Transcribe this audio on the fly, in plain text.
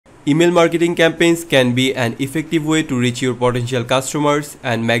Email marketing campaigns can be an effective way to reach your potential customers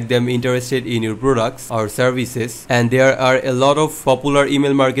and make them interested in your products or services. And there are a lot of popular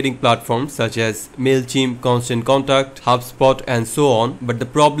email marketing platforms such as Mailchimp, Constant Contact, HubSpot and so on. But the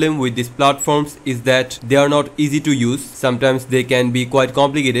problem with these platforms is that they are not easy to use. Sometimes they can be quite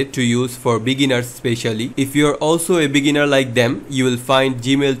complicated to use for beginners especially. If you are also a beginner like them, you will find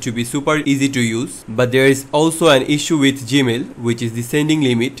Gmail to be super easy to use. But there is also an issue with Gmail, which is the sending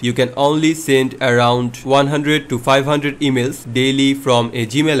limit. You can only send around 100 to 500 emails daily from a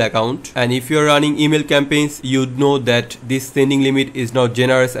Gmail account, and if you are running email campaigns, you'd know that this sending limit is not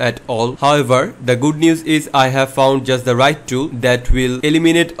generous at all. However, the good news is I have found just the right tool that will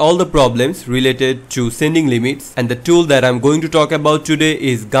eliminate all the problems related to sending limits, and the tool that I'm going to talk about today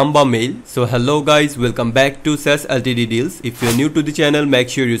is Gumbamail. So hello guys, welcome back to SaaS Ltd Deals. If you're new to the channel, make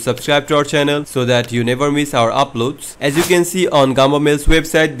sure you subscribe to our channel so that you never miss our uploads. As you can see on Gumbamail's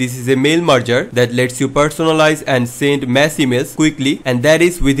website, this is a mail merger that lets you personalize and send mass emails quickly, and that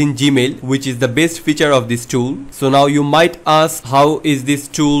is within Gmail, which is the best feature of this tool. So now you might ask, how is this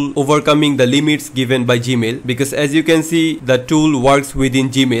tool overcoming the limits given by Gmail? Because as you can see, the tool works within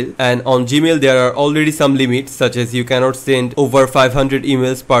Gmail, and on Gmail there are already some limits, such as you cannot send over 500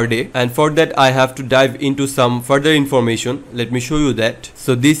 emails per day, and for that I have to dive into some further information. Let me show you that.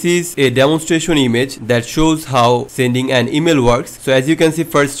 So this is a demonstration image that shows how sending an email works. So as you can see,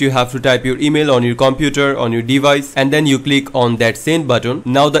 first you have to type your email on your computer, on your device, and then you click on that send button.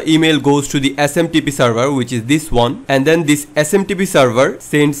 Now the email goes to the SMTP server, which is this one, and then this SMTP server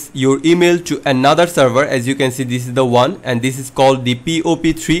sends your email to another server. As you can see, this is the one, and this is called the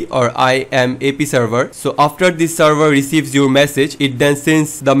POP3 or IMAP server. So after this server receives your message, it then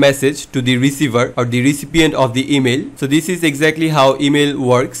sends the message to the receiver or the recipient of the email. So this is exactly how email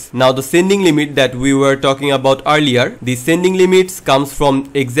works. Now the sending limit that we were talking about earlier, the sending limits comes from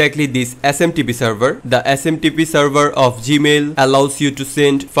exactly this SMTP server. The SMTP server of Gmail allows you to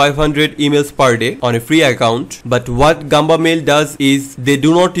send 500 emails per day on a free account. But what Gumbamail does is they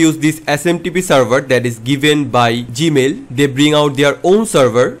do not use this SMTP server that is given by Gmail. They bring out their own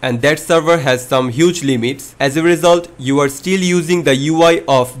server, and that server has some huge limits. As a result, you are still using the UI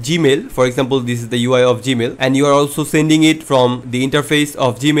of Gmail. For example, this is the UI of Gmail, and you are also sending it from the interface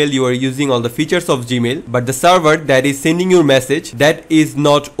of Gmail. You are using all the features of Gmail, but the server that is sending your message, that is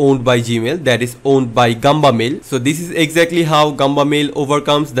not owned by Gmail, that is owned by Gumbamail. So this is exactly how Gumbamail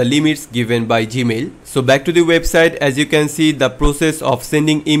overcomes the limits given by Gmail. So back to the website, as you can see, the process of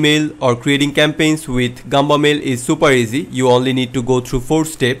sending email or creating campaigns with Gumbamail is super easy. You only need to go through 4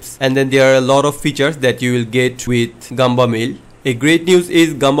 steps, and then there are a lot of features that you will get with Gumbamail. A great news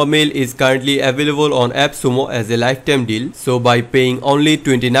is Gumbamail is currently available on Appsumo as a lifetime deal. So by paying only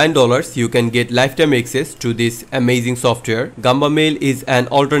 $29, you can get lifetime access to this amazing software. Gumbamail is an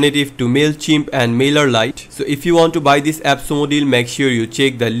alternative to Mailchimp and MailerLite. So if you want to buy this Appsumo deal, make sure you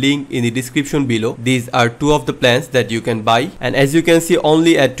check the link in the description below. These are 2 of the plans that you can buy. And as you can see,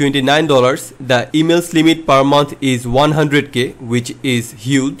 only at $29, the emails limit per month is 100k, which is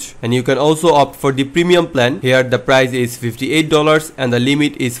huge. And you can also opt for the premium plan. Here the price is $58 and the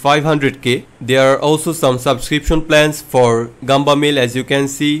limit is 500k. There are also some subscription plans for Gumbamail. As you can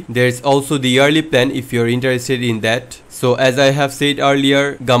see, there is also the yearly plan if you are interested in that. So as I have said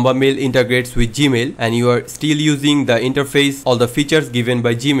earlier, Gumbamail integrates with Gmail, and you are still using the interface, all the features given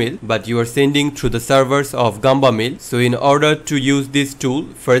by Gmail, but you are sending through the servers of Gumbamail. So in order to use this tool,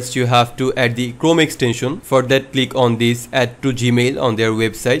 first you have to add the Chrome extension. For that, click on this add to Gmail on their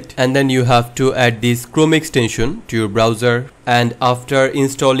website, and then you have to add this Chrome extension to your browser. And after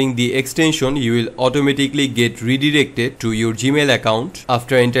installing the extension, you will automatically get redirected to your Gmail account.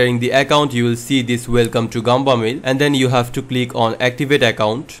 After entering the account, you will see this welcome to Gumbamail, and then you have to click on activate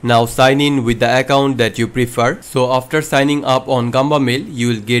account. Now sign in with the account that you prefer. So after signing up on Gumbamail, you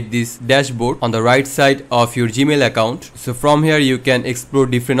will get this dashboard on the right side of your Gmail account. So from here you can explore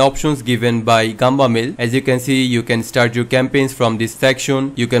different options given by Gumbamail. As you can see, you can start your campaigns from this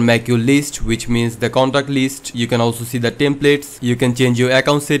section. You can make your list, which means the contact list. You can also see the template. You can change your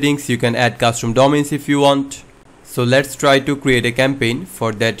account settings. You can add custom domains if you want. So let's try to create a campaign.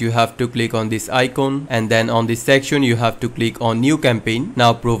 For that, you have to click on this icon, and then on this section you have to click on new campaign.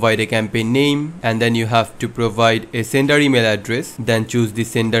 Now provide a campaign name, and then you have to provide a sender email address. Then choose the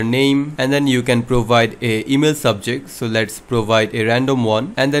sender name, and then you can provide a email subject. So let's provide a random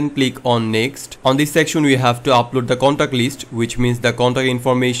one, and then click on next. On this section we have to upload the contact list, which means the contact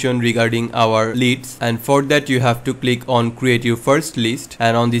information regarding our leads, and for that you have to click on create your first list,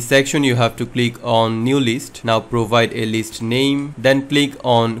 and on this section you have to click on new list. Now provide a list name, then click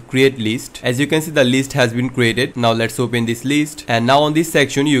on create list. As you can see, the list has been created. Now let's open this list, and now on this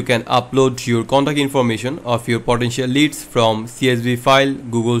section you can upload your contact information of your potential leads from CSV file,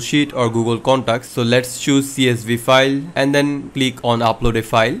 Google Sheet or Google Contacts. So let's choose CSV file and then click on upload a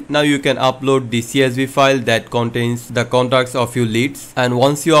file. Now you can upload the CSV file that contains the contacts of your leads, and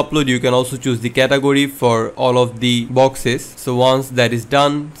once you upload you can also choose the category for all of the boxes. So once that is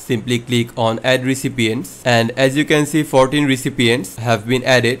done, simply click on add recipients, and as you can see 14 recipients have been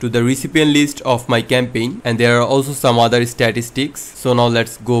added to the recipient list of my campaign, and there are also some other statistics. So now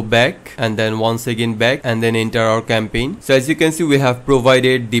let's go back and then once again back and then enter our campaign. So as you can see, we have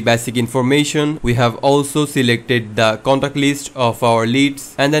provided the basic information. We have also selected the contact list of our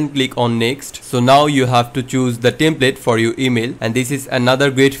leads and then click on next. So now you have to choose the template for your email, and this is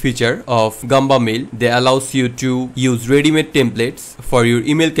another great feature of Gumbamail. They allows you to use ready-made templates for your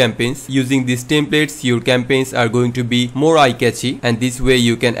email campaigns. Using these templates, your campaigns are going to be more eye-catchy, and this way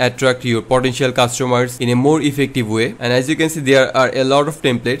you can attract your potential customers in a more effective way. And as you can see, there are a lot of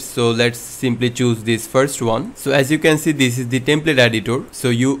templates, so let's simply choose this first one. So as you can see, this is the template editor. So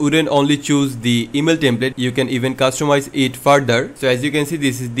you wouldn't only choose the email template, you can even customize it further. So as you can see,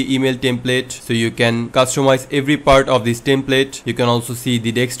 this is the email template, so you can customize every part of this template. You can also see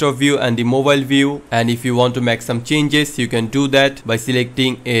the desktop view and the mobile view, and if you want to make some changes you can do that by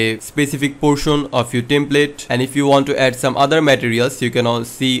selecting a specific portion of your template. And if you want to add some other materials, you can all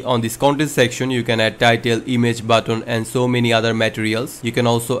see on this content section you can add title, image, button and so many other materials. You can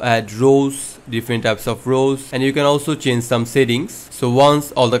also add rows, different types of rows, and you can also change some settings. So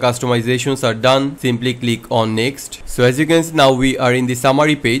once all the customizations are done, simply click on next. So as you can see, now we are in the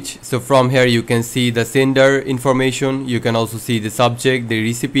summary page. So from here you can see the sender information, you can also see the subject, the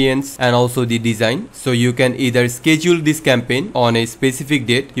recipients and also the design. So you can either schedule this campaign on a specific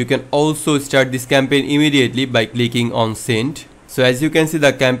date. You can also start this campaign immediately by clicking on send. So as you can see,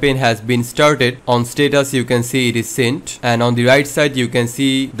 the campaign has been started. On status you can see it is sent, and on the right side you can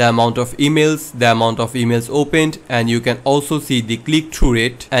see the amount of emails opened, and you can also see the click-through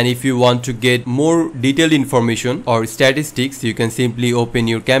rate. And if you want to get more detailed information or statistics, you can simply open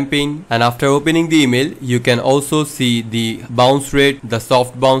your campaign, and after opening the email you can also see the bounce rate, the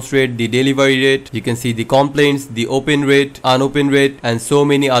soft bounce rate, the delivery rate. You can see the complaints, the open rate, unopened rate and so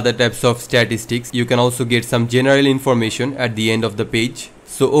many other types of statistics. You can also get some general information at the end of the page.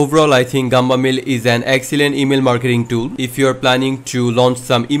 So overall, I think Gumbamail is an excellent email marketing tool. If you are planning to launch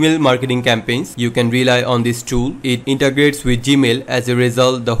some email marketing campaigns, you can rely on this tool. It integrates with Gmail. As a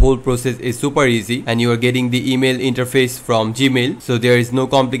result, the whole process is super easy and you are getting the email interface from Gmail. So there is no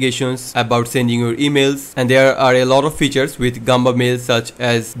complications about sending your emails, and there are a lot of features with Gumbamail such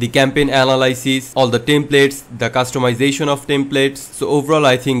as the campaign analysis, all the templates, the customization of templates. So overall,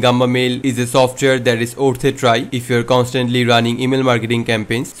 I think Gumbamail is a software that is worth a try if you are constantly running email marketing campaigns.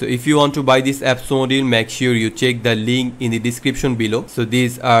 So if you want to buy this Appsumo deal, make sure you check the link in the description below. So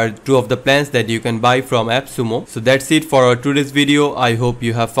these are two of the plans that you can buy from Appsumo. So that's it for our today's video. I hope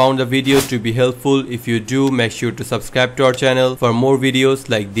you have found the video to be helpful. If you do, make sure to subscribe to our channel for more videos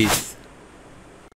like this.